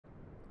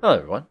Hello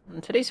everyone.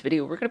 In today's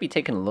video, we're going to be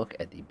taking a look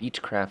at the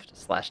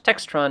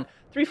Beechcraft/Textron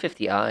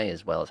 350i,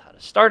 as well as how to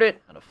start it,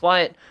 how to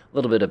fly it, a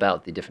little bit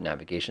about the different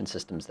navigation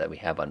systems that we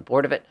have on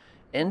board of it,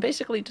 and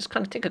basically just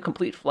kind of take a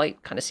complete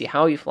flight, kind of see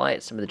how you fly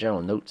it, some of the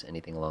general notes,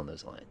 anything along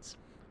those lines.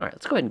 All right,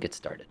 let's go ahead and get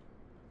started.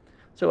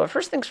 So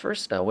first things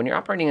first, when you're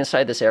operating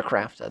inside this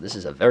aircraft, this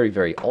is a very,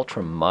 very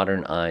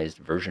ultra-modernized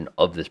version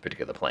of this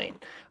particular plane.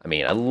 I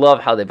mean, I love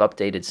how they've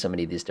updated so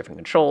many of these different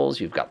controls.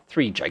 You've got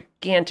 3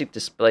 gigantic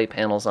display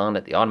panels on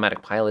it. The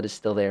automatic pilot is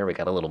still there. We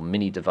got a little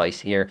mini device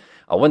here.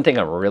 One thing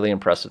I'm really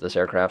impressed with this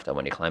aircraft,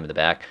 when you climb in the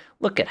back,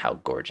 look at how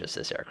gorgeous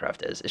this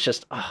aircraft is. It's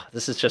just,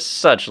 this is just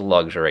such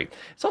luxury.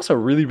 It's also a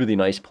really, really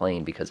nice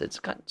plane because it's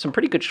got some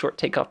pretty good short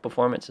takeoff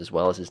performance, as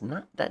well as it's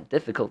not that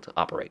difficult to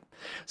operate.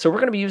 So we're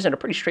going to be using a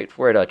pretty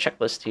straightforward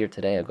checklist here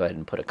today. I'll go ahead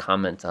and put a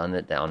comment on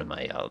it down in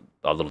my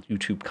little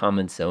YouTube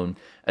comment zone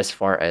as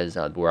far as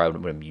what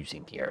I'm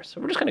using here. So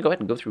we're just going to go ahead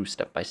and go through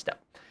step by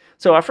step.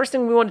 So our first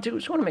thing we want to do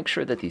is we want to make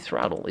sure that the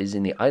throttle is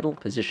in the idle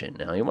position.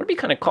 Now, you want to be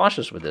kind of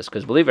cautious with this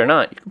because, believe it or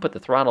not, you can put the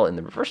throttle in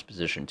the reverse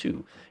position too.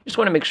 You just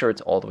want to make sure it's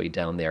all the way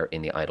down there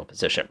in the idle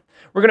position.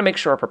 We're going to make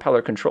sure our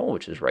propeller control,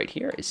 which is right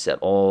here, is set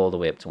all the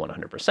way up to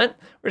 100%.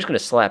 We're just going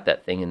to slap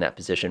that thing in that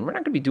position. We're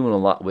not going to be doing a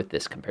lot with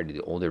this compared to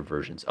the older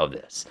versions of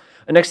this.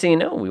 The next thing you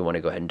know, we want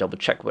to go ahead and double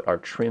check what our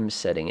trim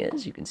setting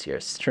is. You can see our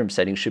trim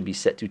setting should be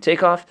set to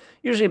takeoff.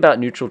 Usually about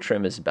neutral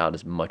trim is about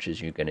as much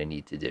as you're going to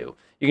need to do.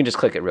 You can just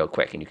click it real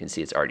quick and you can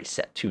see it's already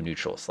set to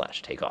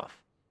neutral/takeoff.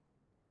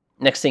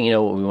 Next thing you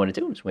know, what we want to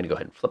do is we're going to go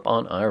ahead and flip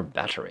on our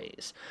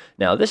batteries.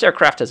 Now, this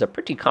aircraft has a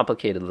pretty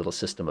complicated little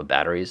system of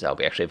batteries.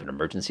 We actually have an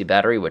emergency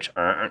battery, which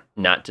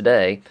not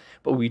today,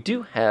 but we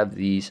do have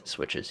these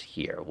switches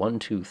here, 1,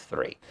 2,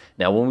 3.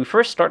 Now, when we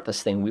first start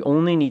this thing, we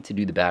only need to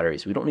do the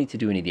batteries. We don't need to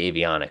do any of the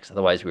avionics.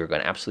 Otherwise, we're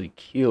going to absolutely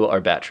kill our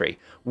battery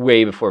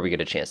way before we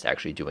get a chance to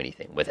actually do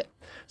anything with it.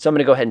 So I'm going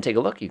to go ahead and take a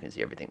look. You can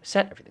see everything's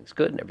set, everything's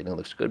good, and everything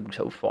looks good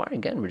so far.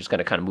 Again, we're just going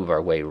to kind of move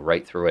our way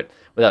right through it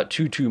without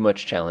too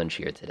much challenge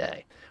here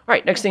today. All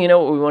right, next thing you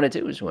know, what we want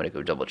to do is we want to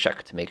go double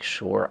check to make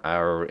sure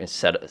our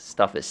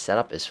stuff is set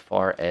up as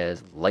far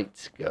as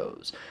lights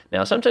goes.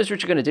 Now, sometimes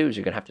what you're going to do is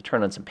you're going to have to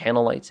turn on some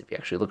panel lights. If you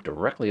actually look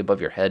directly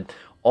above your head,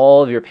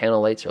 all of your panel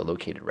lights are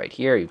located right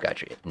here. You've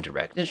got your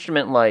indirect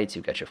instrument lights,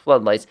 you've got your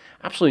floodlights,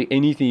 absolutely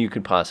anything you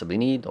could possibly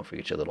need. Don't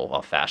forget your little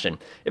off-fashion.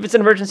 If it's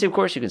an emergency, of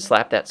course, you can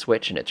slap that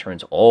switch and it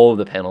turns all of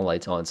the panel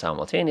lights on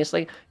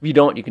simultaneously. If you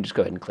don't, you can just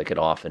go ahead and click it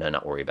off and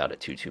not worry about it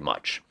too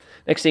much.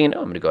 Next thing you know,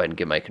 I'm going to go ahead and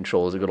give my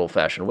controls a good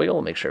old-fashioned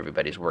wiggle, make sure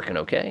everybody's working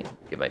okay.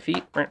 Give my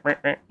feet.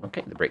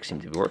 Okay, the brakes seem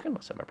to be working.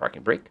 I'll set my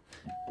parking brake.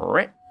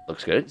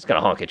 Looks good. It's going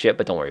to honk at you,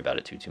 but don't worry about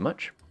it too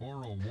much.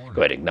 Go ahead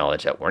and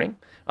acknowledge that warning.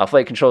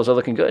 Flight controls are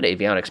looking good.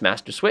 Avionics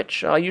master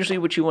switch. Usually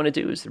what you want to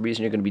do is the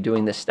reason you're going to be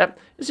doing this step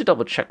is to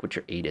double check what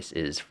your ATIS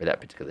is for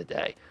that particular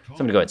day. So I'm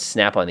going to go ahead and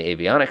snap on the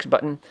avionics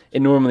button.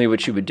 And normally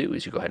what you would do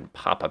is you go ahead and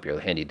pop up your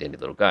handy dandy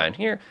little guy in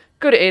here,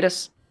 go to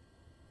ATIS,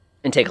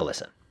 and take a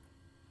listen.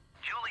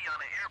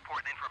 Juliana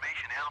Airport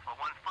Information Alpha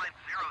 1500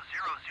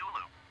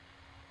 Zulu.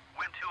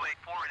 Wind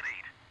 284 at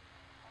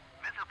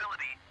 8.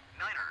 Visibility,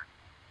 niner.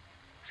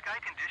 Sky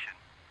condition,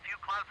 few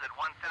clouds at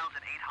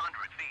 1,800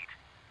 feet.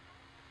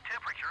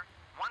 Temperature,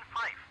 15.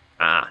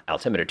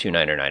 Altimeter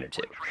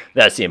 29902.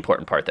 That's the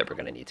important part that we're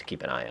going to need to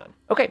keep an eye on.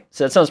 Okay,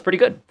 so that sounds pretty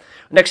good.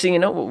 Next thing you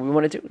know, what we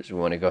want to do is we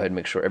want to go ahead and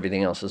make sure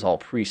everything else is all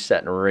preset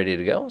and ready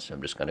to go. So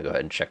I'm just going to go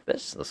ahead and check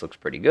this. This looks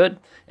pretty good.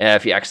 And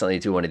if you accidentally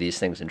do one of these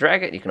things and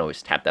drag it, you can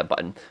always tap that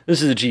button.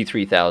 This is a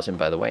G3000,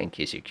 by the way, in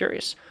case you're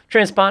curious.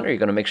 Transponder, you're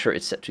going to make sure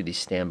it's set to the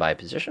standby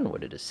position,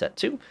 what it is set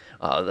to.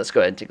 Let's go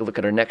ahead and take a look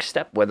at our next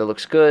step. Weather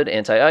looks good.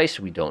 Anti-ice,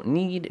 we don't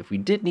need. If we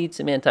did need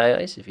some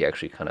anti-ice, if you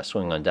actually kind of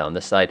swing on down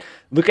this side,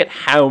 look at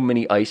how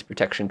many ice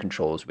protection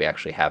controls we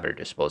actually have at our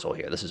disposal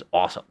here. This is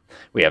awesome.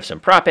 We have some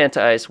prop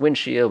anti-ice,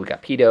 windshield, we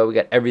got pitot, we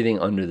got everything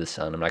under the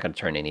sun. I'm not going to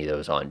turn any of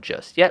those on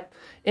just yet.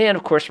 And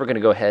of course, we're going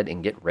to go ahead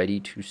and get ready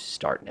to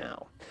start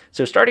now.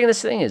 So starting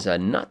this thing is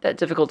not that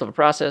difficult of a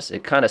process.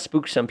 It kind of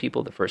spooks some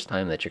people the first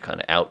time that you're kind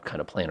of out,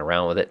 kind of playing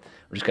around with it.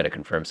 I'm just going to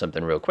confirm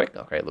something real quick.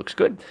 Okay, it looks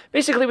good.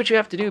 Basically, what you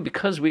have to do,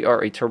 because we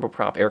are a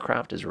turboprop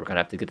aircraft, is we're going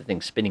to have to get the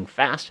thing spinning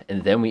fast,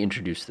 and then we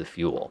introduce the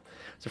fuel.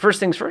 So first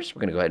things first, we're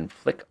going to go ahead and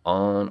flick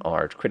on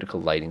our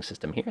critical lighting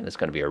system here. That's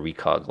going to be our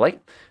recog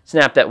light.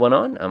 Snap that one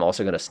on. I'm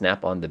also going to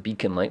snap on the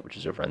beacon light, which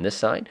is over on this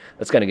side.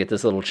 That's going to get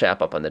this little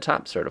chap up on the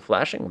top, sort of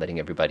flashing, letting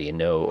everybody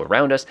know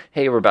around us,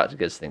 hey, we're about to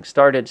get this thing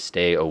started.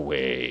 Stay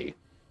away.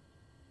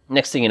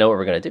 Next thing you know, what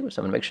we're going to do is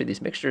I'm going to make sure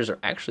these mixtures are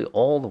actually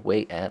all the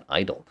way at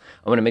idle.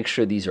 I'm going to make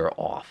sure these are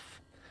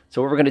off.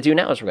 So what we're going to do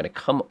now is we're going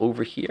to come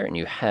over here and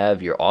you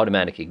have your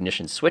automatic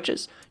ignition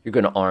switches. You're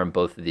going to arm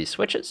both of these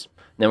switches.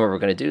 And then what we're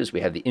going to do is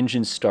we have the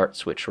engine start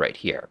switch right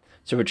here.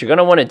 So what you're going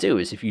to want to do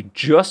is if you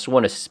just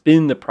want to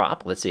spin the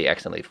prop, let's say you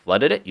accidentally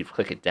flooded it, you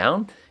click it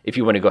down. If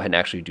you want to go ahead and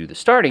actually do the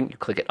starting, you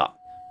click it up.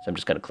 So I'm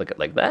just going to click it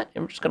like that,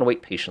 and we're just going to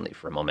wait patiently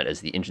for a moment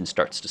as the engine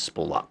starts to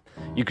spool up.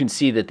 You can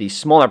see that the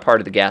smaller part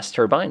of the gas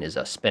turbine is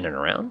spinning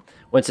around.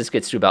 Once this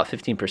gets to about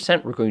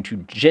 15%, we're going to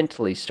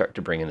gently start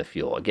to bring in the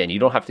fuel. Again, you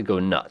don't have to go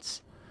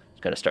nuts.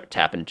 It's going to start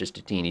tapping just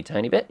a teeny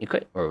tiny bit. You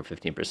quit, or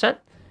 15%.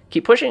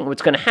 Keep pushing.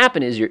 What's going to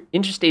happen is your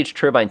interstage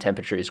turbine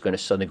temperature is going to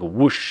suddenly go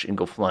whoosh and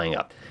go flying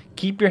up.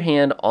 Keep your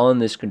hand on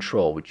this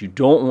control. What you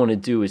don't want to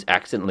do is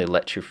accidentally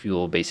let your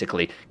fuel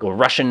basically go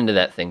rushing into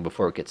that thing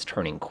before it gets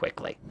turning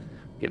quickly.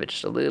 Give it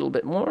just a little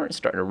bit more. It's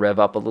starting to rev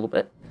up a little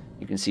bit.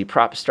 You can see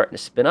prop is starting to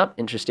spin up.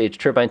 Interstage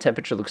turbine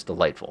temperature looks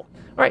delightful.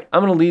 All right,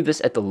 I'm going to leave this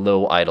at the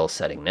low idle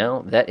setting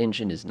now. That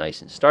engine is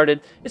nice and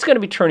started. It's going to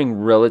be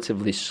turning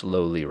relatively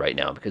slowly right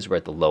now because we're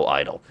at the low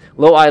idle.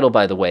 Low idle,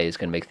 by the way, is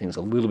going to make things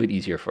a little bit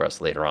easier for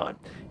us later on.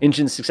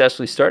 Engine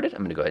successfully started. I'm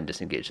going to go ahead and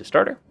disengage the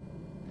starter.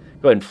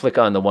 Go ahead and flick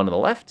on the one on the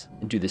left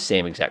and do the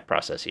same exact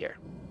process here.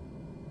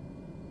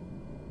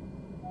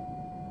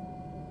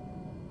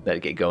 Let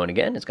it get going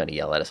again. It's going to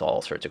yell at us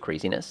all sorts of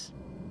craziness.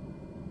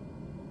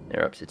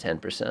 They're up to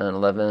 10%,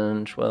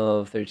 11,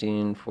 12,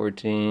 13,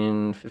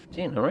 14,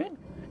 15. All right.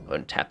 Go ahead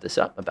and tap this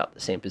up about the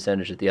same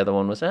percentage that the other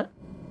one was at.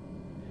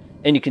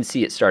 And you can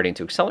see it starting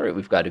to accelerate.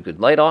 We've got a good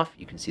light off.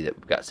 You can see that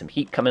we've got some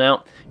heat coming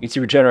out. You can see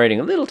we're generating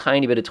a little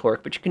tiny bit of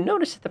torque, but you can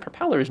notice that the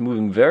propeller is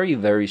moving very,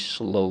 very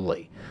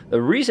slowly.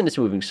 The reason it's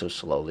moving so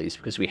slowly is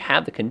because we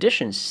have the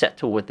conditions set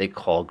to what they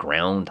call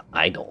ground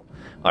idle.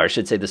 Or I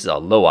should say this is a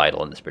low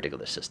idle in this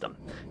particular system.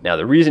 Now,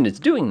 the reason it's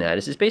doing that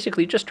is it's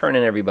basically just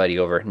turning everybody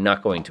over,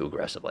 not going too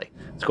aggressively.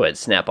 Let's go ahead and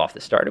snap off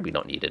the starter. We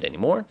don't need it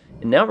anymore.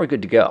 And now we're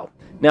good to go.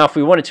 Now, if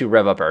we wanted to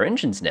rev up our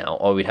engines now,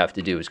 all we'd have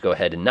to do is go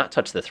ahead and not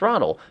touch the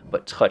throttle,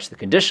 but touch the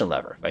condition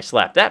lever. If I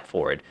slap that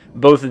forward,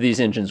 both of these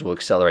engines will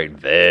accelerate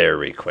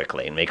very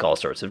quickly and make all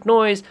sorts of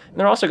noise. And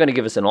they're also going to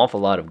give us an awful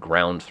lot of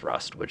ground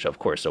thrust, which, of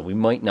course, so we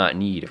might not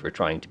need if we're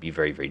trying to be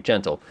very, very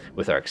gentle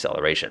with our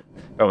acceleration.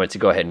 If I wanted to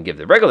go ahead and give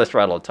the regular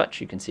throttle a touch,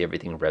 you can see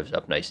everything revs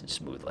up nice and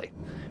smoothly.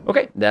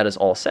 Okay, that is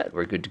all set.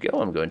 We're good to go.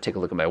 I'm going to take a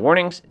look at my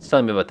warnings. It's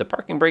telling me about the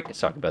parking brake. It's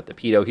talking about the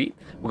pitot heat.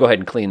 We'll go ahead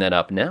and clean that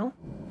up now.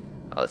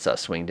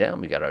 Let's swing down.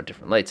 We got our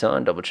different lights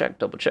on. Double check,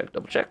 double check,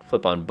 double check.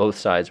 Flip on both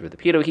sides where the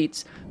pitot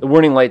heats. The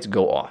warning lights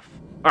go off.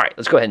 All right,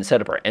 let's go ahead and set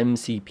up our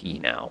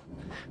MCP now.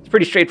 It's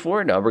pretty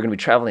straightforward. We're going to be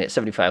traveling at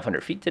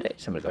 7,500 feet today,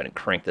 so I'm going to go ahead and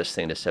crank this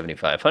thing to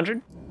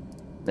 7,500.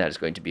 That is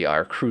going to be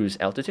our cruise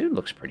altitude.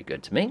 Looks pretty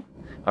good to me.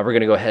 We're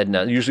going to go ahead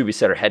and usually we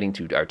set our heading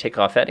to our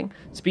takeoff heading.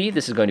 Speed,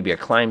 this is going to be our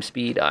climb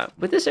speed.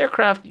 With this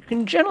aircraft, you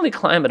can generally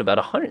climb at about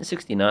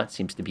 160 knots.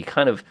 Seems to be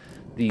kind of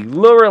the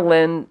lower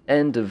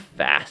end of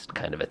fast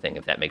kind of a thing,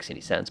 if that makes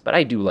any sense. But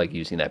I do like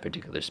using that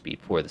particular speed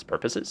for this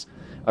purposes.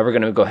 We're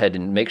going to go ahead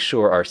and make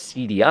sure our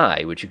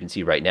CDI, which you can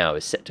see right now,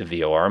 is set to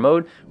VOR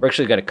mode. We're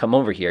actually going to come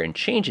over here and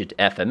change it to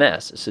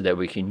FMS so that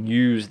we can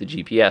use the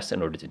GPS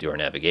in order to do our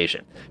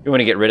navigation. If you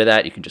want to get rid of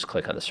that, you can just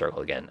click on the circle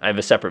again. I have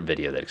a separate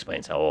video that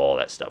explains how all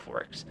that stuff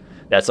works.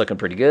 That's looking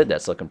pretty good.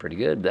 That's looking pretty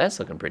good. That's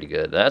looking pretty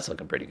good. That's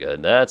looking pretty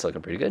good. That's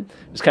looking pretty good.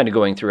 Just kind of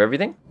going through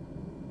everything.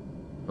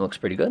 It looks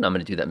pretty good. I'm going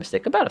to do that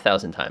mistake about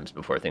 1,000 times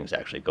before things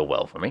actually go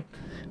well for me.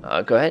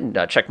 Go ahead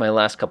and check my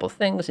last couple of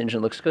things.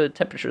 Engine looks good.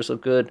 Temperatures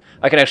look good.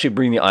 I can actually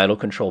bring the idle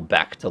control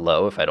back to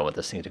low if I don't want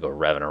this thing to go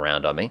revving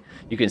around on me.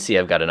 You can see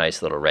I've got a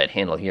nice little red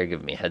handle here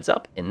giving me a heads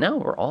up. And now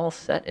we're all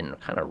set and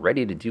kind of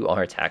ready to do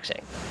our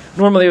taxiing.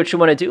 Normally what you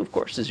want to do, of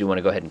course, is you want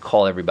to go ahead and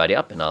call everybody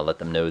up and let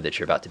them know that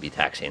you're about to be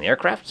taxiing the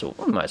aircraft. So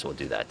we might as well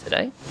do that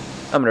today.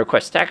 I'm going to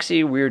request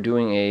taxi. We're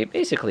doing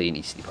basically an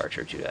east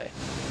departure today.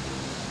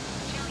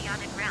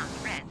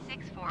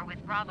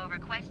 With Bravo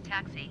request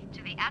taxi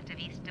to the active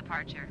east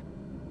departure.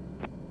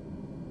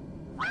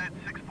 Red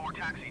 64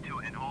 taxi to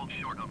and hold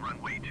short of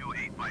runway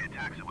 28 via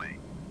taxiway.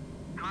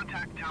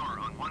 Contact tower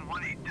on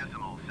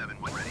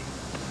 118.7 when ready.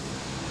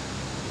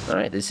 All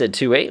right, they said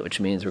 28, which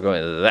means we're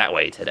going that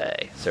way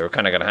today. So we're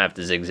kind of going to have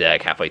to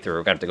zigzag halfway through.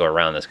 We're going to have to go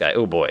around this guy.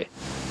 Oh, boy.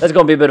 That's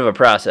going to be a bit of a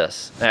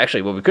process.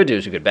 Actually, what we could do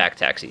is we could back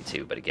taxi,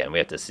 too. But again, we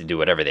have to do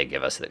whatever they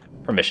give us the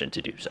permission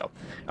to do so.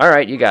 All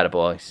right, you got it,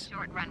 boys.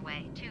 Short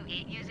runway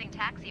 28 using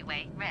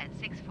taxiway, red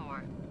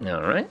 64.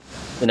 All right.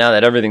 So now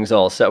that everything's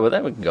all set with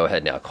that, we can go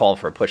ahead now call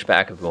for a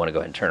pushback if we want to go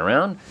ahead and turn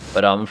around.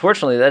 But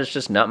unfortunately, that is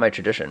just not my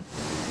tradition.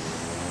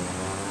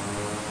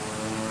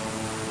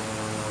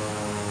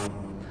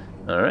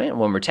 All right,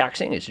 when we're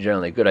taxiing, it's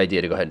generally a good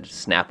idea to go ahead and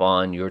snap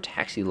on your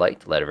taxi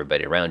light to let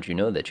everybody around you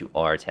know that you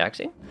are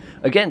taxiing.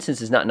 Again,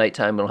 since it's not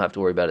nighttime, we don't have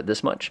to worry about it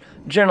this much.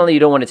 Generally, you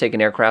don't want to take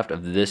an aircraft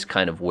of this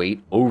kind of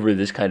weight over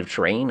this kind of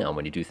terrain.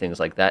 When you do things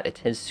like that, it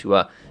tends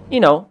to,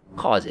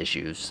 cause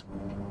issues.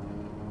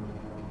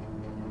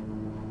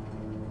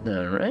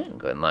 All right,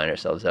 go ahead and line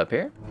ourselves up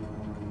here.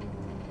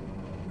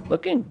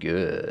 Looking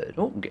good.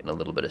 Oh, I'm getting a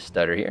little bit of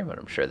stutter here, but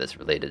I'm sure that's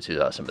related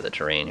to some of the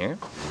terrain here.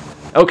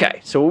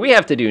 Okay, so what we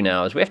have to do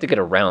now is we have to get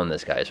around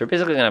this guy. So we're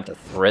basically going to have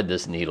to thread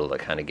this needle to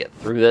kind of get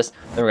through this. Then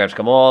we're going to have to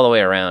come all the way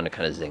around and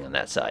kind of zing on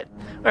that side.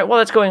 All right, while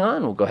that's going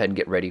on, we'll go ahead and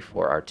get ready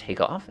for our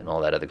takeoff and all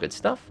that other good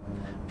stuff.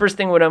 First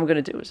thing what I'm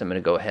going to do is I'm going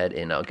to go ahead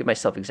and give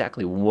myself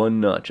exactly 1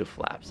 notch of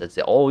flaps. That's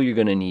all you're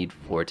going to need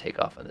for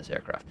takeoff on this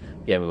aircraft.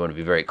 Again, we want to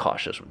be very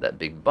cautious with that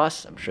big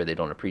bus. I'm sure they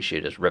don't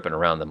appreciate us ripping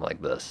around them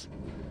like this.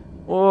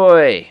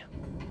 Boy.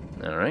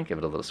 All right, give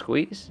it a little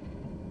squeeze.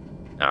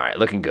 All right,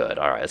 looking good.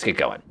 All right, let's get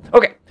going.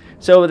 Okay,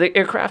 So the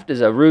aircraft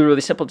is really,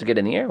 really simple to get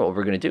in the air. What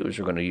we're going to do is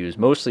we're going to use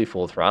mostly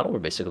full throttle. We're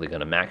basically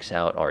going to max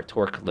out our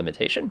torque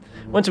limitation.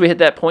 Once we hit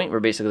that point, we're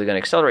basically going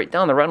to accelerate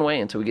down the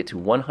runway until we get to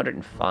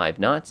 105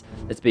 knots.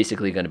 That's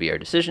basically going to be our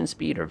decision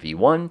speed, or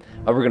V1.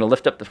 We're going to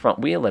lift up the front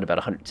wheel at about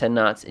 110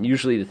 knots, and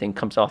usually the thing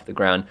comes off the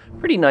ground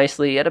pretty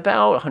nicely at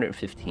about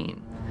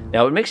 115.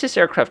 Now, what makes this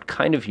aircraft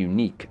kind of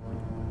unique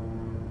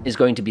is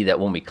going to be that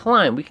when we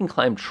can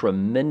climb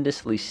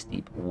tremendously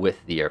steep with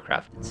the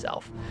aircraft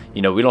itself.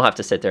 You know, we don't have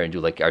to sit there and do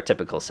like our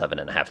typical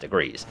 7.5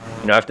 degrees.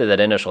 You know, after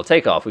that initial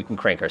takeoff, we can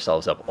crank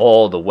ourselves up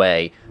all the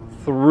way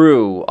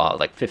through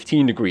like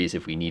 15 degrees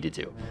if we needed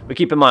to. But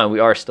keep in mind, we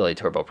are still a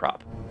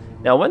turboprop.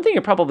 Now, one thing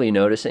you're probably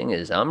noticing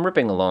is I'm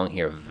ripping along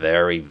here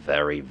very,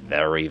 very,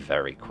 very,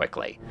 very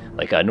quickly.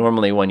 Like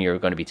normally when you're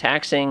going to be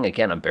taxiing,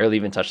 again, I'm barely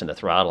even touching the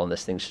throttle and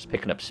this thing's just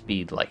picking up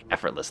speed like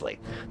effortlessly.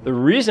 The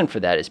reason for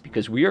that is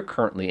because we are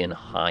currently in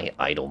high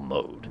idle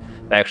mode.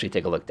 If I actually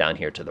take a look down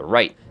here to the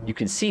right, you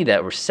can see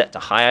that we're set to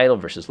high idle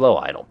versus low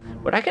idle.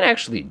 What I can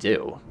actually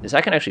do is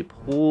I can actually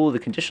pull the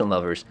condition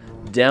levers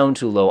down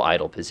to low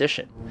idle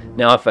position.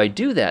 Now, if I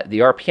do that, the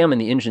RPM in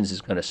the engines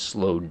is going to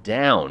slow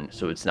down,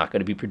 so it's not going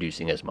to be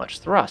producing as much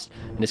thrust,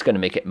 and it's going to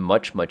make it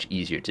much, much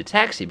easier to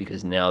taxi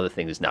because now the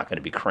thing is not going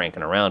to be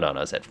cranking around on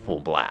us at full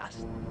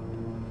blast.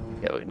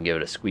 Yeah, we can give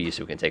it a squeeze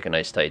so we can take a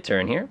nice tight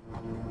turn here.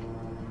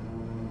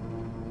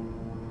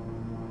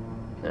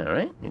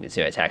 Alright, you can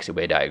see my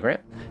taxiway diagram.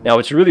 Now,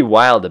 what's really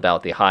wild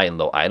about the high and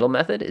low idle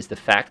method is the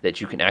fact that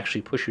you can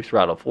actually push your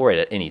throttle forward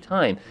at any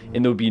time,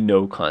 and there'll be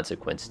no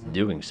consequence to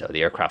doing so.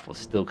 The aircraft will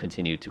still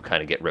continue to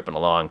kind of get ripping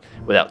along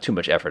without too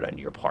much effort on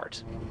your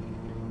part.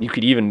 You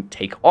could even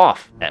take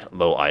off at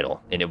low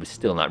idle, and it would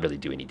still not really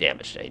do any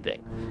damage to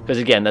anything. Because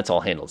again, that's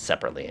all handled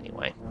separately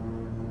anyway.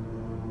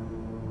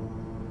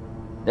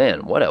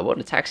 Man, what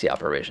a taxi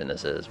operation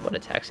this is. What a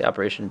taxi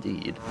operation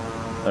indeed.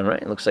 All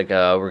right, looks like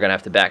we're going to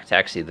have to back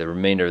taxi the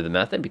remainder of the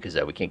method because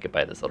we can't get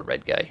by this little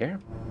red guy here.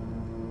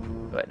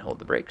 Go ahead and hold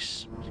the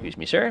brakes. Excuse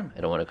me, sir.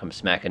 I don't want to come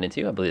smacking into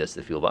you. I believe that's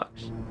the fuel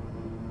box.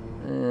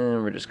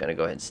 And we're just going to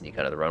go ahead and sneak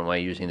onto the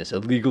runway using this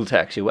illegal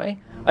taxiway.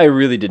 I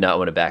really did not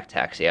want to back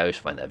taxi. I always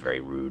find that very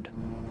rude.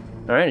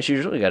 All right, as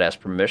usual, we got to ask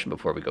permission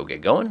before we go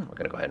get going. We're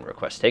going to go ahead and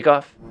request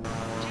takeoff.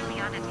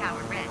 Juliana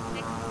Tower Red,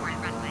 64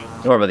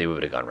 runway. Normally, we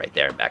would have gone right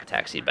there and back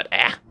taxied, but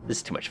this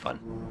is too much fun.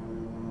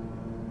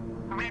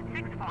 Red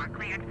 64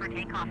 cleared for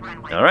takeoff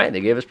runway. All right,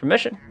 they gave us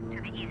permission.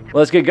 To the east of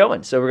Well, let's get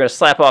going. So we're going to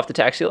slap off the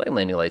taxi light.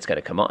 Landing light's going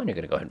to come on. You're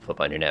going to go ahead and flip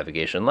on your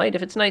navigation light.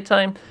 If it's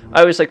nighttime,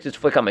 I always like to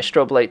flick on my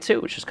strobe light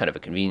too, which is kind of a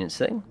convenience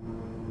thing.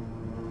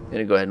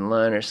 Going to go ahead and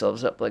line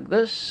ourselves up like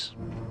this.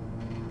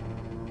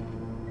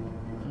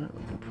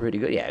 Looking pretty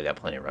good. Yeah, I got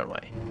plenty of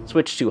runway.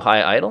 Switch to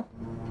high idle.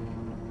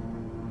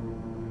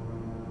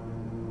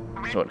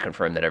 So I want to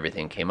confirm that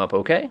everything came up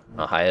okay.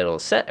 High idle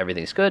is set.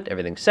 Everything's good.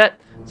 Everything's set.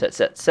 Set,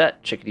 set,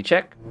 set. Chickadee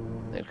check.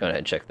 Go ahead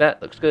and check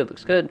that. Looks good.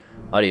 Looks good.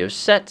 Audio's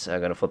set. I'm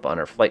going to flip on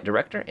our flight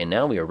director, and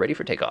now we are ready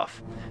for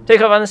takeoff.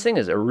 Takeoff on this thing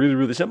is really,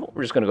 really simple.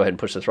 We're just going to go ahead and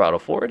push the throttle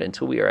forward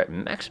until we are at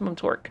maximum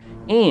torque,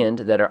 and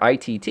that our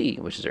ITT,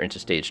 which is our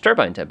interstage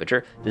turbine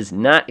temperature, does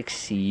not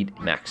exceed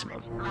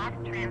maximum.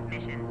 last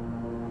transmission.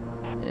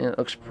 And it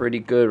looks pretty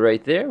good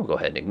right there. We'll go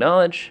ahead and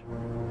acknowledge.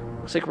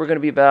 Looks like we're going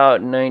to be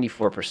about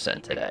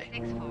 94% today.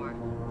 64.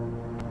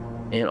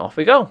 And off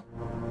we go.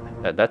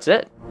 That's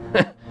it.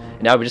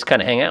 Now we just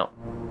kind of hang out.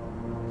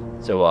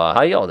 So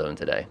how y'all doing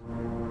today?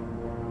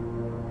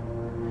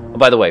 Oh,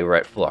 by the way, we're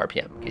at full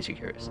RPM, in case you're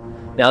curious.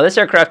 Now, this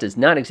aircraft is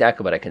not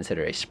exactly what I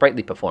consider a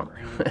sprightly performer.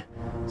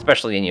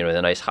 Especially in,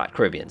 the nice hot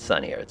Caribbean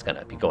sun here. It's going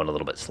to be going a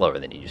little bit slower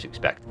than you usually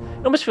expect.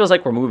 It almost feels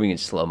like we're moving in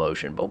slow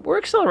motion, but we're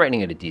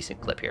accelerating at a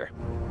decent clip here.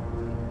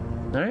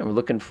 All right, we're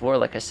looking for,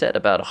 like I said,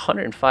 about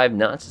 105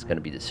 knots is going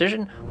to be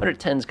decision.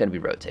 110 is going to be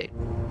rotate.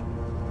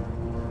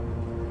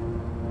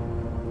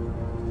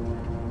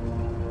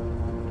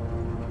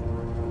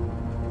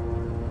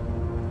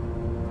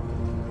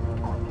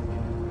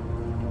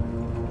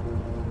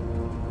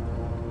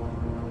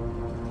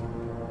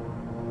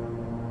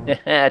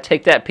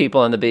 Take that,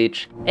 people on the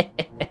beach.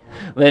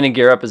 Landing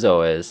gear up as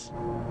always.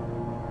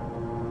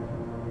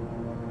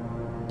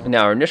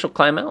 Now, our initial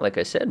climb out, like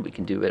I said, we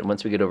can do it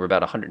once we get over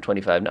about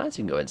 125 knots.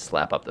 You can go ahead and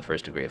slap up the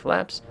first degree of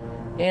flaps.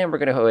 And we're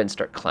going to go ahead and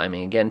start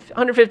climbing again.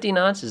 150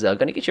 knots is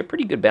going to get you a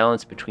pretty good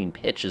balance between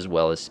pitch as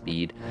well as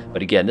speed.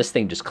 But again, this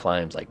thing just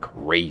climbs like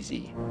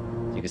crazy.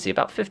 So you can see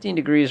about 15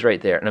 degrees right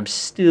there, and I'm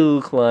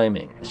still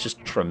climbing. It's just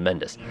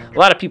tremendous. A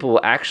lot of people will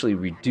actually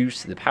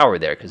reduce the power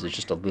there because it's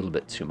just a little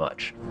bit too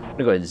much. I'm going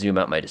to go ahead and zoom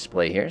out my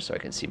display here so I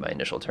can see my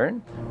initial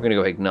turn. We're going to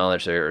go ahead and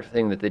acknowledge their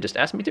thing that they just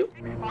asked me to.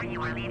 64,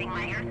 you are leading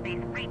my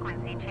airspace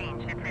frequency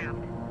change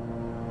approved.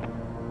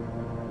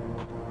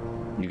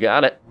 You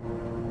got it.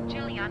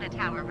 Juliana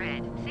Tower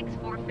Red,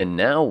 64. And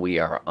now we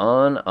are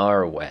on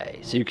our way.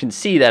 So you can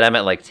see that I'm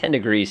at like 10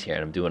 degrees here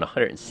and I'm doing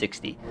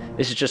 160.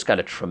 This has just got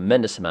a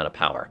tremendous amount of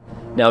power.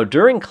 Now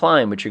during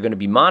climb, what you're going to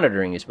be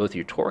monitoring is both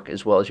your torque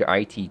as well as your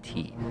ITT.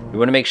 You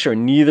want to make sure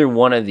neither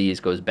one of these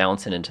goes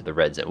bouncing into the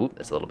red zone. Oop,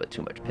 that's a little bit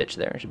too much pitch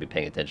there. I should be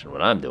paying attention to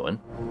what I'm doing.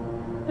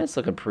 It's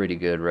looking pretty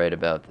good right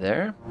about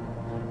there.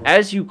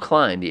 As you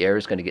climb, the air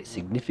is going to get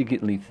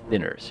significantly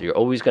thinner, so you're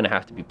always going to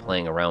have to be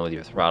playing around with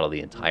your throttle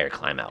the entire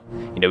climb out.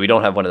 We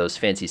don't have one of those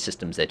fancy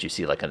systems that you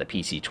see like on the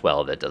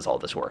PC-12 that does all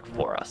this work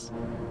for us.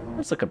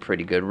 That's looking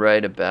pretty good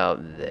right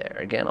about there.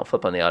 Again, I'll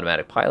flip on the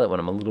automatic pilot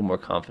when I'm a little more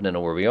confident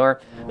of where we are.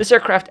 This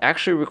aircraft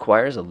actually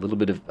requires a little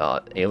bit of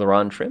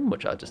aileron trim,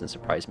 which doesn't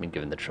surprise me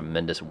given the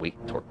tremendous weight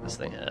and torque this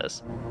thing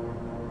has.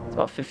 It's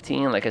about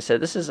 15, like I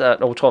said. This is,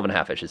 12 and a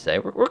half, I should say.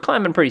 We're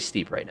climbing pretty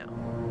steep right now.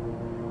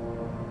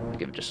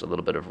 Give it just a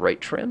little bit of right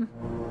trim.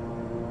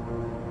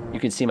 You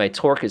can see my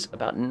torque is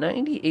about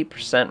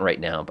 98% right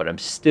now, but I'm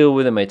still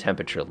within my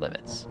temperature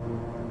limits.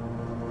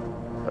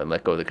 If I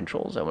let go of the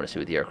controls, I want to see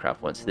what the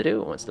aircraft wants to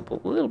do. It wants to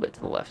pull a little bit to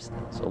the left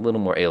still, so a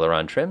little more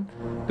aileron trim.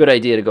 Good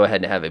idea to go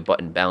ahead and have a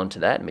button bound to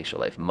that. It makes your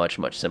life much,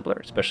 much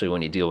simpler, especially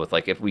when you deal with,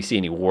 like, if we see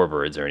any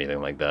warbirds or anything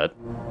like that.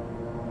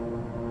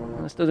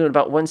 I'm still doing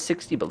about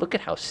 160, but look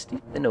at how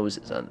steep the nose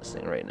is on this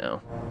thing right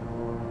now.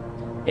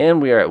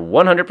 And we are at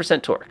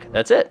 100% torque.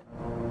 That's it.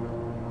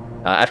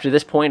 After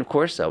this point, of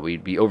course,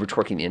 we'd be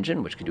over-torquing the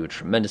engine, which could do a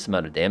tremendous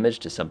amount of damage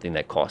to something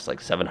that costs like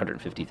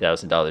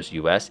 $750,000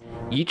 US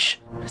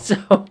each.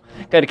 So,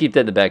 gotta keep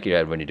that in the back of your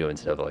head when you're doing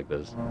stuff like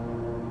this.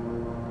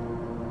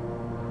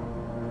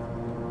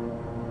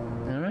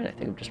 Alright, I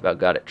think I've just about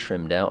got it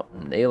trimmed out.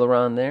 An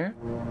aileron there.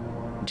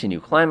 Continue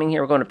climbing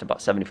here. We're going up to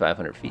about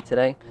 7,500 feet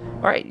today.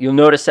 Alright, you'll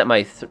notice that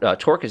my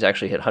torque has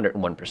actually hit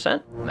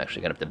 101%. I'm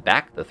actually going to have to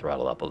back the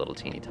throttle up a little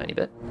teeny tiny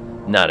bit.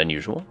 Not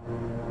unusual.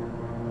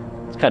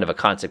 It's kind of a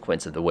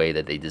consequence of the way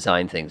that they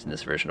design things in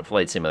this version of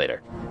Flight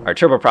Simulator. Our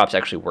turboprops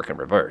actually work in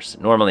reverse.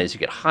 Normally, as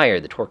you get higher,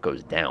 the torque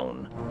goes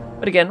down.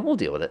 But again, we'll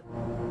deal with it.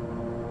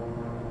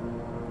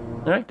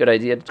 Alright, good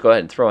idea to go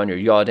ahead and throw on your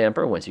yaw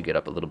damper once you get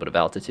up a little bit of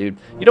altitude.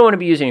 You don't want to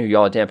be using your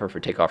yaw damper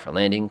for takeoff or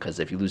landing, because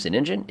if you lose an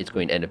engine, it's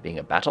going to end up being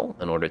a battle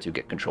in order to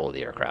get control of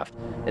the aircraft.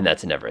 And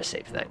that's never a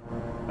safe thing.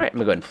 Alright, I'm going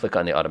to go ahead and flick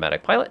on the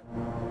automatic pilot.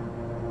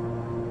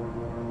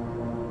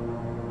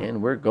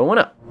 And we're going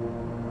up.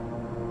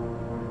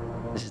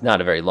 This is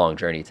not a very long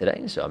journey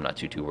today, so I'm not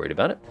too worried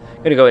about it. I'm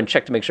going to go ahead and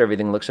check to make sure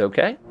everything looks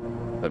okay. Go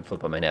ahead and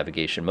flip on my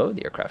navigation mode.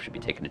 The aircraft should be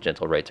taking a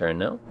gentle right turn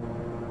now.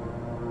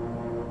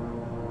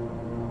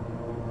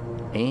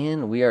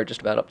 And we are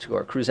just about up to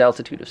our cruise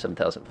altitude of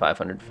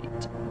 7,500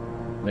 feet.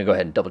 I'm going to go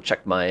ahead and double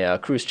check my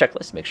cruise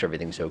checklist, make sure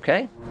everything's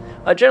okay.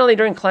 Generally,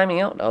 during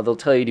climbing out, they'll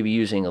tell you to be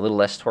using a little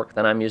less torque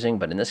than I'm using,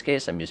 but in this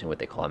case, I'm using what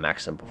they call a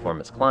maximum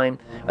performance climb.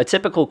 A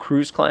typical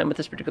cruise climb with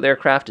this particular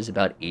aircraft is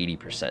about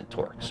 80%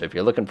 torque. So if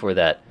you're looking for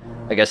that,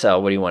 I guess,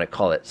 what do you want to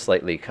call it,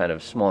 slightly kind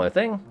of smaller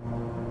thing?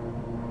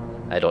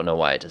 I don't know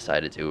why I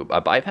decided to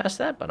bypass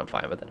that, but I'm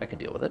fine with it. I can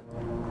deal with it.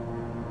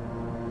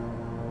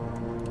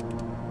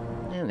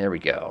 And there we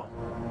go.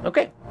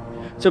 Okay.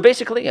 So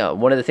basically,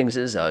 one of the things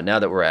is, now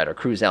that we're at our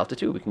cruise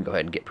altitude, we can go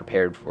ahead and get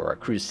prepared for our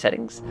cruise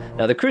settings.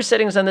 Now, the cruise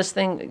settings on this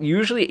thing,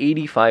 usually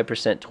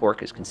 85%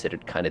 torque is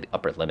considered kind of the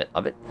upper limit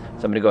of it.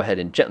 So I'm going to go ahead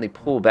and gently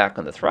pull back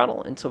on the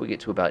throttle until we get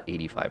to about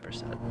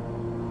 85%.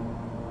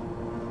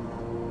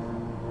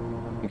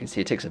 You can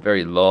see it takes a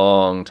very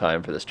long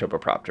time for this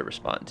turboprop to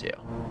respond to.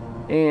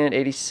 And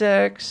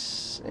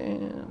 86,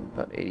 and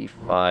about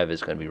 85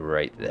 is going to be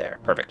right there.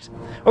 Perfect.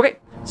 Okay,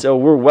 so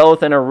we're well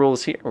within our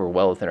rules here. We're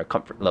well within our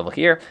comfort level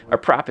here. Our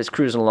prop is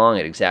cruising along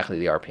at exactly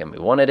the RPM we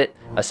wanted it.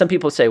 Some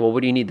people say, well,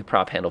 what do you need the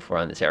prop handle for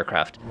on this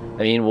aircraft?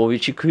 I mean, well,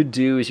 what you could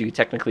do is you could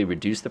technically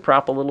reduce the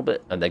prop a little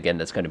bit. And again,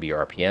 that's going to be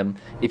your RPM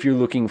if you're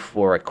looking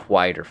for a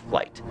quieter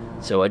flight.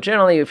 So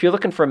generally, if you're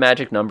looking for a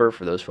magic number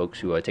for those folks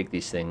who take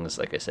these things,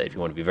 like I said, if you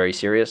want to be very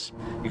serious,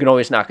 you can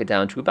always knock it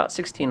down to about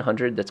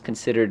 1,600. That's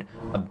considered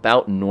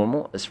about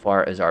normal as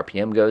far as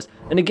RPM goes.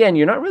 And again,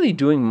 you're not really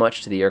doing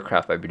much to the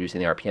aircraft by reducing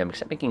the RPM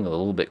except making it a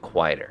little bit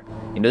quieter.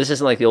 This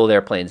isn't like the old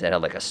airplanes that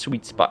had like a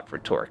sweet spot for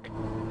torque.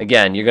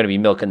 Again, you're going to be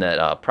milking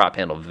that prop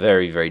handle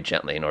very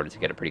gently in order to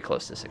get it pretty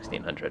close to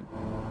 1,600.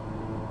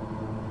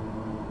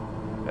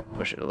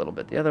 Push it a little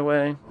bit the other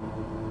way.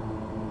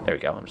 There we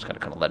go. I'm just going to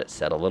kind of let it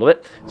set a little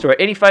bit. So we're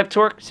at 85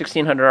 torque,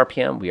 1,600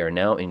 RPM. We are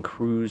now in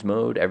cruise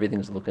mode.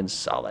 Everything's looking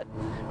solid.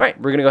 All right,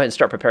 we're going to go ahead and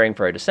start preparing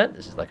for our descent.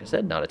 This is, like I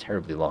said, not a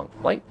terribly long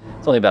flight.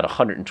 It's only about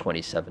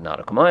 127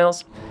 nautical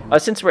miles.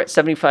 Since we're at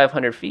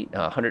 7,500 feet,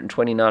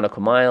 120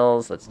 nautical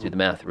miles, let's do the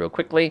math real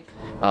quickly.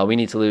 We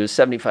need to lose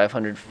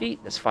 7,500 feet.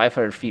 That's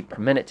 500 feet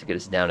per minute to get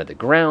us down to the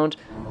ground.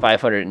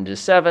 500 into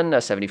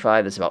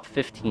 75, that's about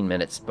 15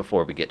 minutes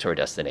before we get to our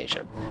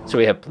destination. So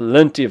we have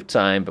plenty of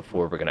time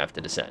before we're going to have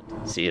to descend.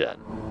 See you then.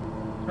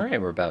 All right,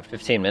 we're about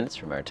 15 minutes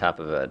from our top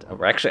of it.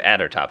 We're actually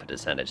at our top of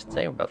descent, I should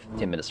say. We're about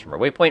 15 minutes from our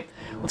waypoint.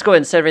 Let's go ahead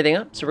and set everything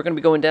up. So we're going to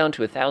be going down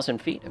to 1,000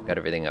 feet. I've got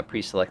everything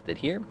pre-selected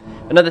here.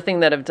 Another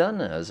thing that I've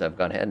done is I've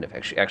gone ahead and I've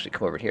actually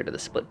come over here to the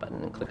split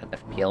button and click on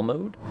FPL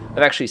mode.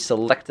 I've actually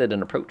selected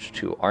an approach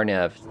to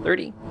RNAV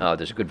 30.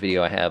 There's a good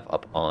video I have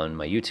up on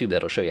my YouTube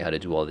that'll show you how to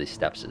do all these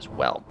steps as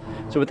well.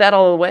 So with that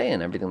all the way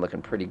and everything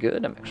looking pretty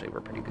good,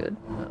 we're pretty good.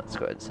 Let's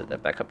go ahead and set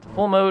that back up to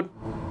full mode.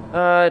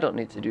 I don't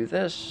need to do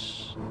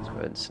this. Let's go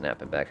ahead and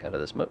snap it back out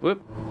of this mode.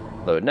 Whoop.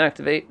 Load and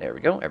activate. There we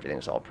go.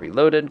 Everything's all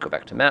preloaded. Go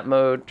back to map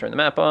mode, turn the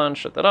map on,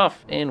 shut that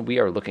off, and we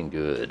are looking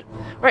good.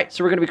 All right,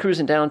 so we're going to be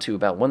cruising down to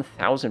about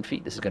 1,000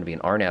 feet. This is going to be an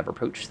RNAV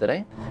approach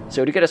today.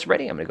 So to get us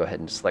ready, I'm going to go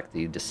ahead and select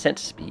the descent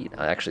speed.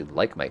 I actually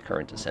like my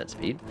current descent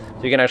speed.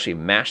 So you can actually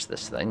mash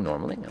this thing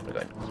normally. I'm going to go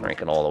ahead and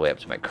crank it all the way up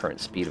to my current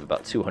speed of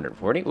about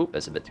 240. Oop,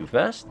 that's a bit too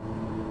fast.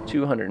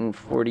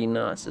 240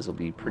 knots. This will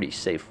be pretty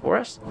safe for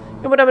us.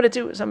 And what I'm going to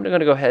do is I'm going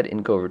to go ahead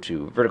and go over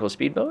to vertical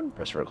speed mode,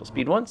 press vertical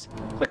speed once,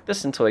 click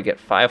this until I get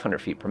 500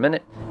 feet per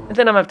minute, and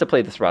then I'm going to have to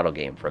play the throttle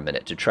game for a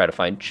minute to try to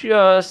find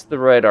just the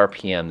right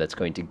RPM that's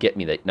going to get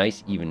me that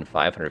nice even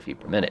 500 feet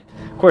per minute.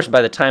 Of course,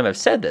 by the time I've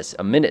said this,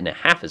 a minute and a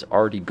half has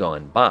already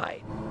gone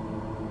by.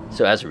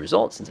 So as a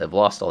result, since I've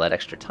lost all that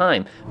extra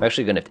time, I'm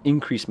actually going to have to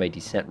increase my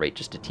descent rate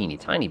just a teeny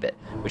tiny bit,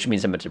 which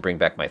means I'm going to bring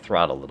back my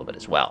throttle a little bit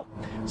as well.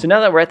 So now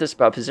that we're at this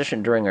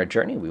position during our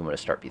journey, we want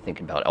to start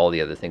thinking about all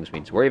the other things we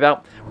need to worry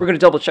about. We're going to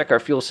double check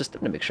our fuel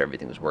system to make sure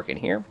everything is working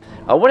here.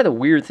 One of the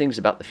weird things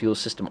about the fuel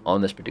system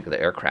on this particular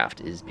aircraft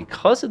is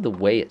because of the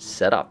way it's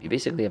set up, you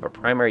basically have a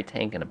primary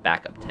tank and a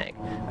backup tank.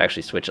 If I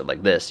actually switch it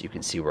like this, you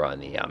can see we're on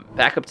the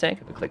backup tank.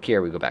 If we click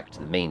here, we go back to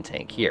the main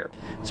tank here.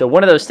 So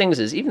one of those things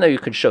is, even though you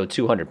could show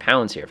 200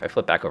 pounds here, if I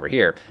flip back over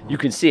here, you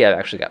can see I've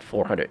actually got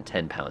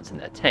 410 pounds in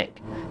that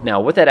tank. Now,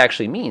 what that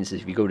actually means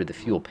is if you go to the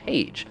fuel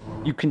page,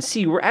 you can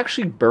see we're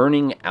actually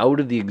burning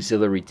out of the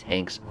auxiliary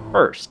tanks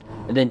first,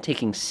 and then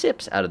taking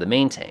sips out of the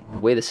main tank. The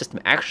way the system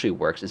actually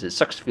works is it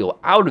sucks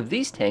fuel out of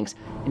these tanks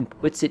and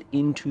puts it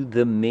into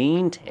the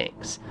main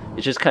tanks.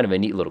 It's just kind of a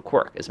neat little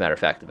quirk. As a matter of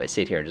fact, if I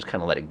sit here and just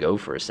kind of let it go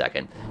for a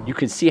second, you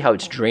can see how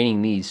it's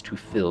draining these to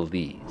fill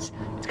these.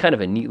 It's kind of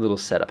a neat little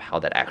setup how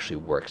that actually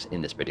works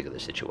in this particular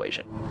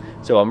situation.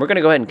 So we're going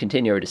to go ahead and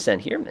continue our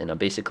descent here, and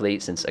basically,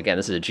 since again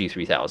this is a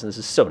G3000, this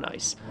is so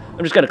nice,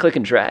 I'm just going to click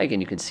and drag,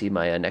 and you can see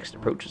my next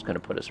approach is going to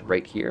put us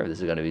right here. This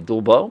is going to be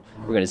dual bow.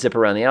 We're going to zip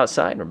around the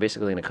outside, and we're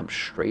basically going to come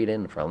straight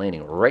in for a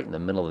landing right in the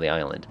middle of the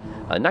island.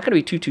 Not going to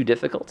be too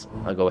difficult.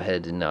 I'll go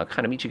ahead and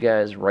kind of meet you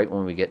guys right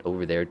when we get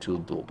over there to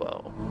dual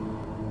bow.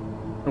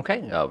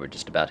 Okay, we're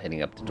just about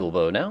heading up to dual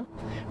bow now.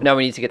 Now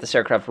we need to get this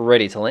aircraft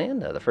ready to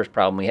land. The first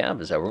problem we have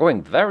is that we're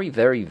going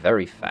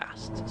very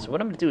fast. So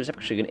what I'm going to do is I'm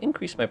actually going to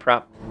increase my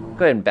prop,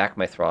 go ahead and back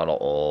my throttle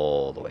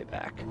all the way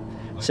back.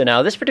 So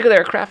now this particular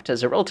aircraft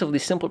has a relatively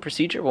simple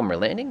procedure when we're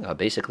landing.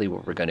 Basically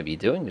what we're going to be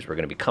doing is we're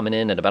going to be coming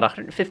in at about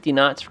 150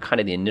 knots for kind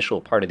of the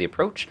initial part of the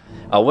approach.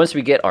 Once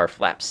we get our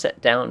flaps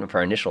set down for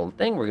our initial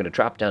thing, we're going to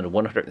drop down to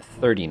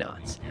 130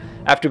 knots.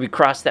 After we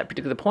cross that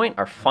particular point,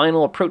 our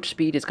final approach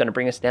speed is going to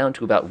bring us down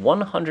to about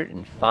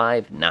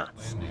 105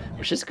 knots,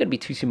 which isn't going to be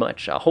too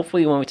much.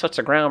 Hopefully when we touch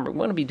the ground, we're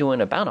going to be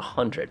doing about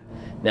 100.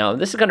 Now,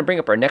 this is going to bring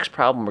up our next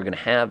problem we're going to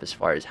have as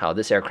far as how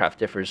this aircraft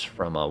differs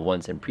from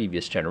ones in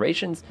previous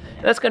generations.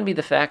 And that's going to be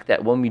the fact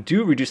that when we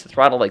do reduce the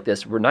throttle like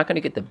this, we're not going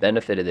to get the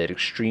benefit of that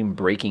extreme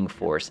braking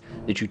force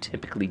that you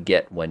typically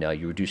get when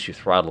you reduce your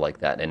throttle like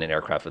that in an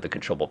aircraft with a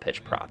controllable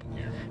pitch prop.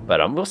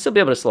 But we'll still be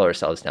able to slow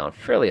ourselves down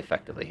fairly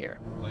effectively here.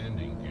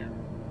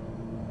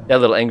 That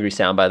little angry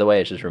sound, by the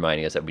way, is just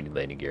reminding us that we need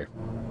landing gear.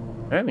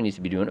 All right, we need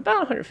to be doing about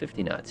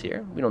 150 knots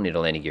here. We don't need a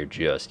landing gear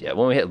just yet.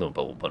 When we hit Lumpa,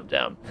 we'll put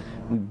them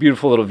down.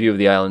 Beautiful little view of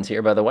the islands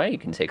here, by the way. You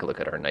can take a look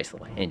at our nice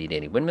little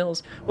handy-dandy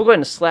windmills. We'll go ahead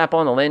and slap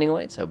on the landing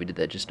lights. We did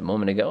that just a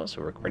moment ago,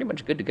 so we're pretty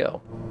much good to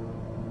go.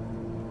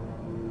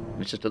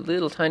 It's just a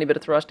little tiny bit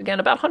of thrust.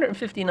 Again, about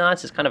 150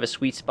 knots is kind of a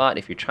sweet spot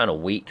if you're trying to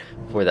wait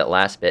for that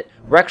last bit.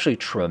 We're actually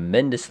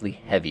tremendously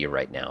heavy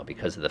right now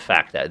because of the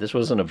fact that this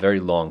wasn't a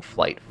very long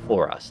flight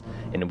for us,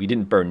 and we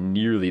didn't burn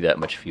nearly that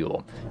much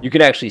fuel. You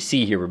can actually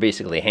see here we're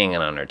basically hanging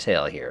on our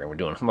tail here, and we're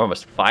doing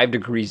almost 5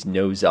 degrees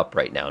nose up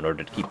right now in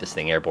order to keep this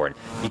thing airborne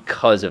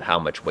because of how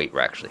much weight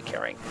we're actually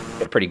carrying.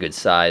 Got a pretty good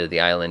side of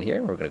the island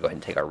here. We're going to go ahead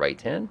and take our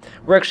right hand.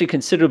 We're actually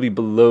considerably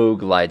below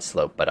glide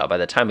slope, but by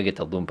the time we get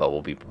to Lumpa,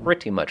 we'll be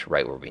pretty much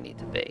right where we need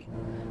to be.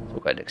 So we'll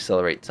go ahead and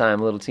accelerate time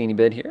a little teeny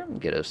bit here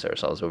and get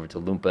ourselves over to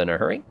Lumpa in a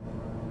hurry.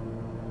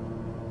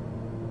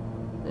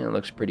 And it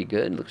looks pretty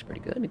good. Looks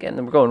pretty good. Again,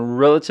 we're going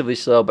relatively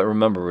slow, but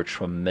remember, we're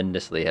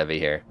tremendously heavy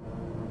here.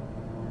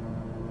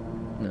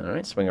 All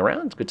right, swing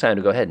around. It's a good time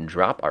to go ahead and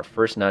drop our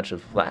first notch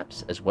of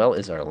flaps as well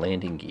as our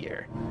landing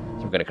gear.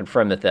 So we're going to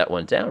confirm that that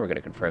went down. We're going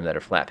to confirm that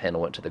our flap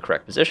handle went to the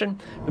correct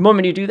position. The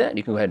moment you do that,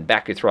 you can go ahead and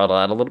back your throttle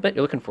out a little bit.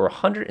 You're looking for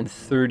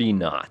 130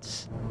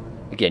 knots.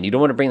 Again, you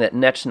don't want to bring that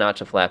next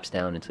notch of flaps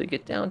down until you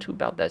get down to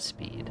about that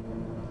speed.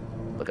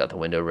 Look out the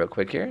window real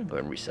quick here. Go ahead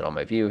and reset all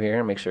my view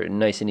here. Make sure it's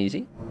nice and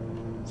easy.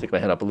 Stick my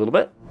head up a little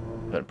bit.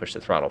 Go ahead and push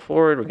the throttle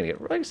forward. We're going to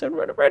get, like I said,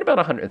 right about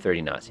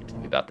 130 knots seems to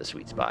be about the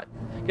sweet spot.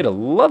 Get a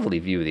lovely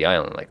view of the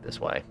island like this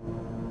way.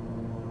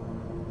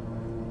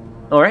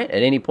 All right,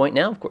 at any point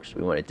now, of course,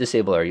 we want to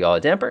disable our yaw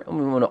damper, and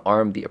we want to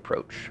arm the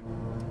approach.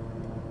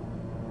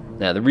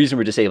 Now, the reason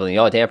we're disabling the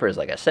yaw damper is,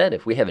 like I said,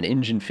 if we have an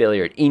engine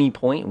failure at any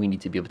point, we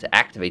need to be able to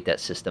activate that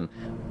system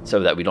so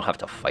that we don't have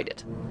to fight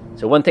it.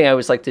 So one thing I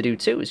always like to do,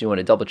 too, is you want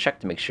to double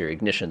check to make sure your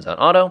ignition's on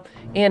auto.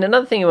 And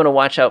another thing you want to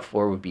watch out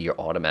for would be your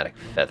automatic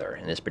feather.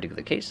 In this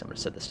particular case, I'm going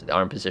to set this to the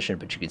arm position,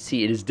 but you can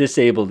see it is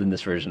disabled in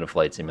this version of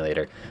Flight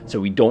Simulator. So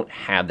we don't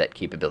have that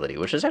capability,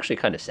 which is actually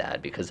kind of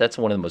sad because that's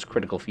one of the most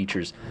critical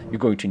features you're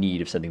going to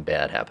need if something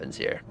bad happens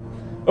here.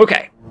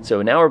 Okay,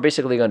 so now we're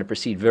basically going to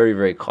proceed very,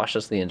 very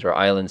cautiously into our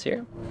islands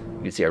here.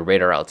 You can see our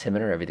radar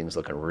altimeter. Everything's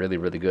looking really,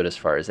 really good as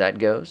far as that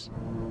goes.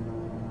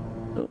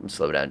 Oh,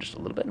 slow down just a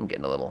little bit. I'm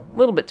getting a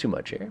little bit too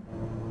much here.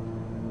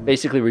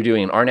 Basically, we're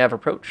doing an RNAV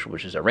approach,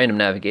 which is a random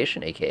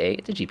navigation, aka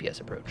it's a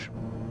GPS approach.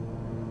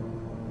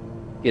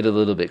 Get a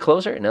little bit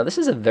closer. Now, this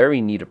is a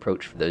very neat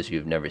approach for those of you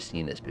who've never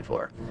seen this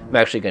before. I'm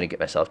actually going to get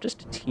myself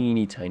just a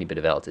teeny tiny bit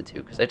of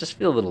altitude because I just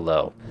feel a little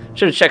low.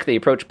 Should have checked the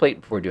approach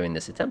plate before doing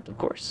this attempt, of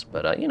course,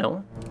 but you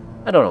know,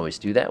 I don't always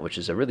do that, which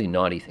is a really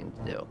naughty thing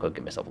to do. Go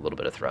get myself a little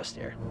bit of thrust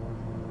here.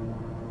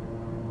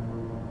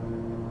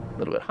 A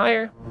little bit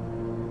higher.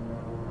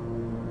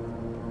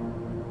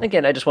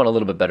 Again, I just want a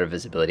little bit better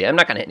visibility. I'm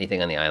not going to hit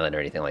anything on the island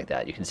or anything like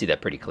that. You can see that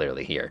pretty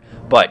clearly here.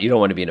 But you don't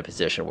want to be in a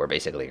position where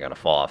basically you're going to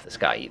fall off the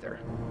sky either.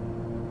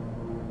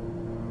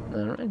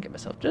 Alright, get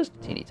myself just a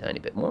teeny tiny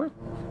bit more.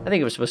 I think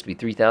it was supposed to be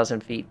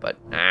 3,000 feet, but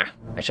I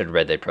should have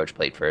read the approach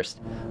plate first.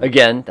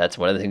 Again, that's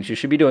one of the things you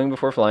should be doing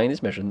before flying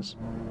these missions.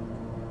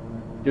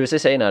 Do as I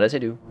say, not as I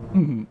do.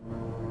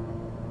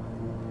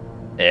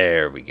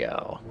 There we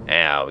go.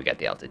 Now we got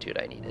the altitude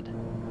I needed.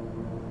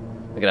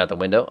 Looking out the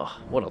window. Oh,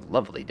 what a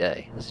lovely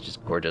day. This is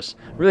just gorgeous.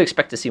 Really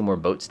expect to see more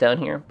boats down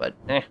here, but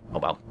oh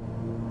well.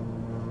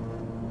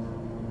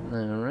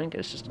 Alright, get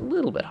us just a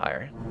little bit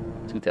higher.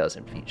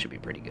 2,000 feet should be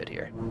pretty good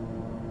here.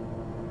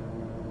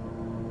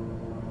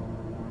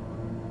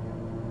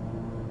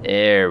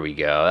 There we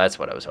go. That's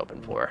what I was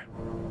hoping for.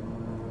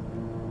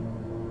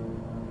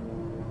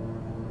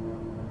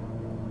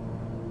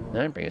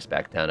 Alright, bring us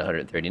back down to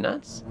 130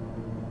 knots.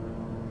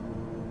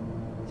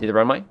 See the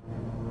runway?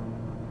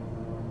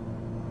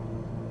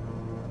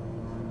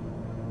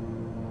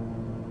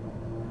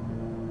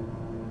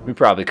 We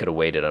probably could have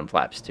waited on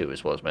flaps too,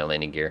 as well as my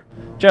landing gear.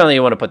 Generally,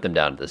 you want to put them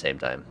down at the same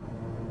time.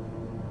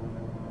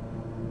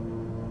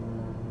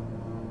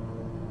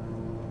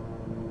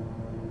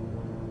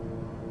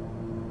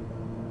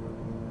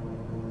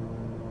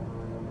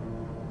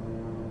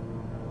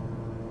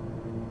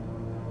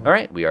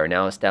 Alright, we are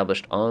now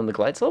established on the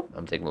glide slope.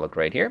 I'm taking a look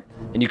right here.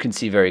 And you can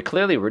see very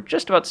clearly we're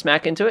just about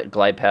smack into it.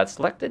 Glide path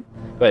selected.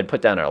 Go ahead and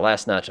put down our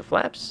last notch of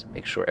flaps.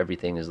 Make sure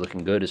everything is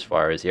looking good as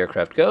far as the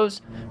aircraft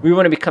goes. We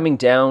want to be coming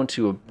down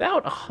to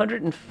about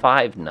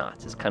 105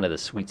 knots. It's kind of the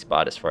sweet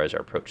spot as far as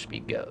our approach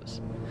speed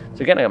goes.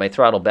 So again, I got my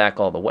throttle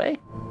back all the way.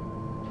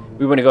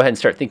 We want to go ahead and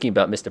start thinking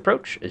about missed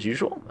approach as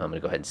usual. I'm going to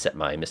go ahead and set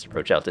my missed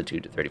approach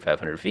altitude to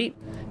 3,500 feet.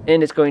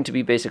 And it's going to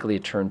be basically a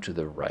turn to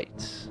the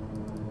right.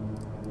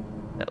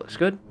 That looks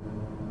good.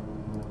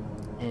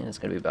 And it's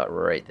going to be about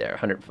right there.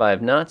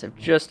 105 knots. I've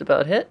just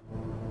about hit.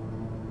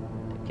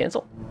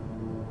 Cancel.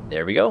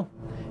 There we go.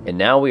 And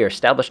now we are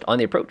established on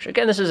the approach.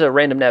 Again, this is a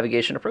random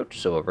navigation approach,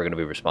 so we're going to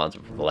be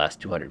responsible for the last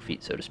 200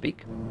 feet, so to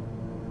speak.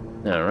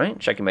 All right,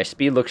 checking my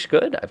speed looks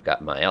good. I've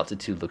got my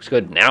altitude looks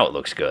good. Now it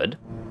looks good.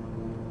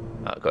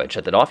 Go ahead and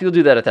shut that off. You'll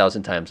do that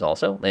 1,000 times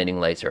also. Landing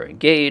lights are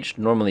engaged.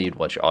 Normally you'd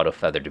want your auto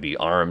feather to be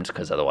armed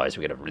because otherwise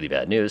we could have really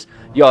bad news.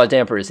 Yaw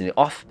damper is in the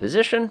off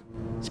position.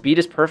 Speed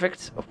is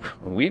perfect. Oh,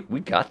 we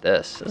got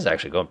this. This is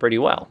actually going pretty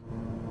well.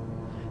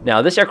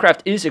 Now, this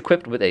aircraft is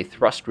equipped with a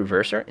thrust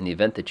reverser. In the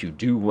event that you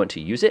do want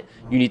to use it,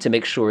 you need to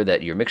make sure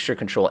that your mixture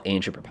control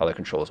and your propeller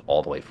control is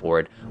all the way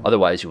forward.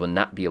 Otherwise, you will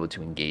not be able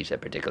to engage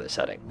that particular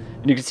setting.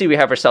 And you can see we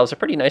have ourselves a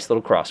pretty nice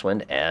little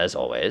crosswind, as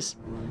always.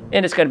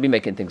 And it's going to be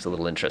making things a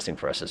little interesting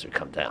for us as we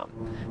come down.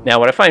 Now,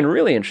 what I find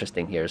really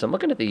interesting here is I'm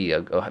looking at the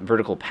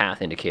vertical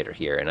path indicator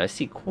here, and I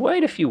see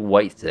quite a few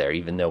whites there,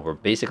 even though we're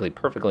basically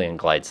perfectly on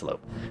glide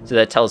slope. So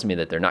that tells me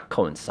that they're not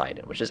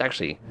coincident, which is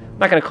actually, I'm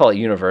not going to call it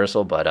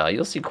universal, but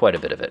you'll see quite a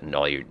bit of it in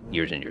all your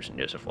years and years and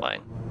years of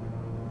flying.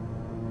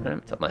 All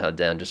right, tilt my HUD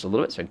down just a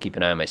little bit so I can keep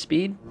an eye on my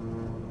speed.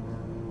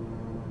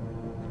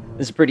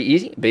 This is pretty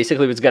easy.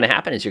 Basically what's going to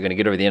happen is you're going to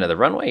get over the end of the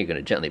runway. You're going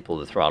to gently pull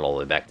the throttle all the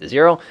way back to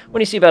 0.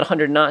 When you see about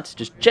 100 knots,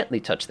 just gently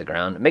touch the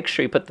ground. Make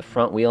sure you put the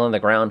front wheel on the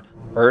ground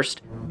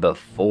first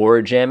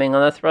before jamming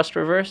on the thrust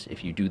reverse.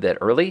 If you do that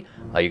early,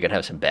 you're going to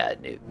have some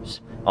bad news.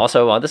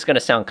 Also, this is going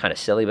to sound kind of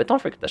silly, but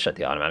don't forget to shut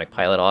the automatic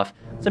pilot off.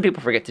 Some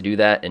people forget to do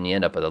that, and you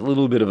end up with a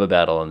little bit of a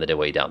battle on the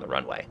way down the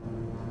runway.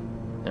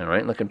 All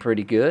right, looking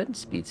pretty good.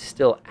 Speed's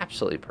still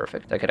absolutely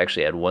perfect. I could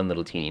actually add one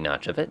little teeny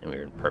notch of it, and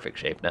we're in perfect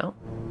shape now.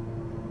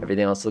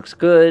 Everything else looks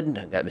good.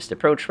 I've got missed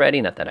approach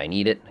ready, not that I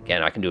need it.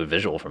 Again, I can do a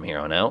visual from here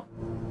on out.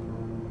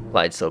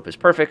 Glide slope is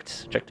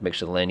perfect. Check to make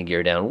sure the landing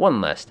gear down one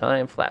last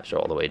time. Flaps are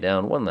all the way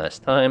down one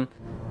last time.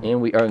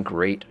 And we are in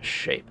great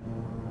shape.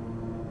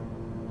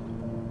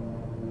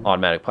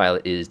 Automatic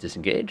pilot is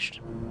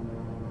disengaged.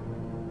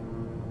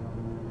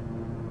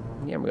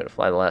 Yeah, we're going to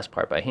fly the last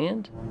part by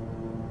hand.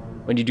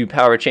 When you do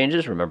power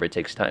changes, remember it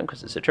takes time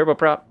because it's a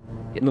turboprop.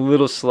 Getting a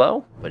little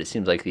slow, but it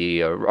seems like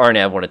the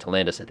RNAV wanted to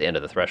land us at the end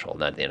of the threshold,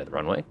 not at the end of the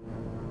runway.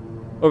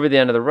 Over the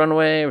end of the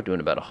runway, we're doing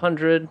about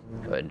 100.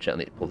 Go ahead and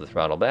gently pull the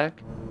throttle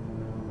back.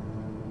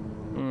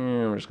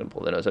 And we're just going to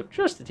pull the nose up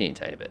just a teeny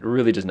tiny bit. It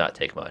really does not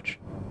take much.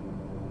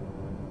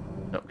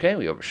 Okay,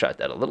 we overshot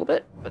that a little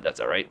bit, but that's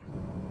all right.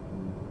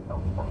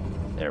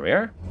 There we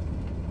are.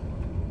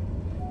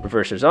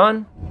 Reverser's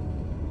on.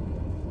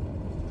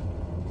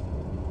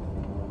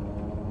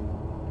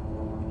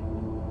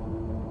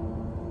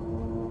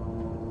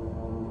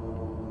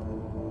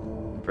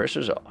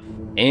 Reverser's off.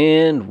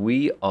 And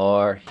we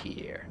are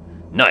here.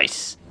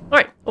 Nice. All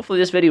right, hopefully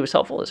this video was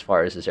helpful as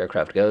far as this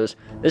aircraft goes.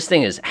 This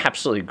thing is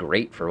absolutely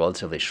great for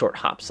relatively short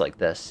hops like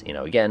this. You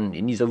know, again,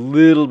 it needs a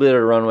little bit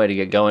of runway to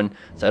get going,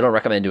 so I don't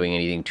recommend doing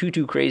anything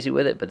too crazy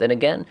with it. But then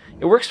again,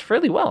 it works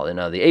fairly well. You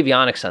know, the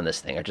avionics on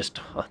this thing are just,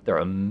 they're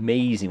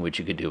amazing what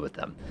you could do with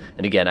them.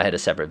 And again, I had a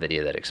separate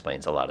video that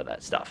explains a lot of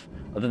that stuff.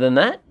 Other than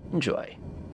that, enjoy.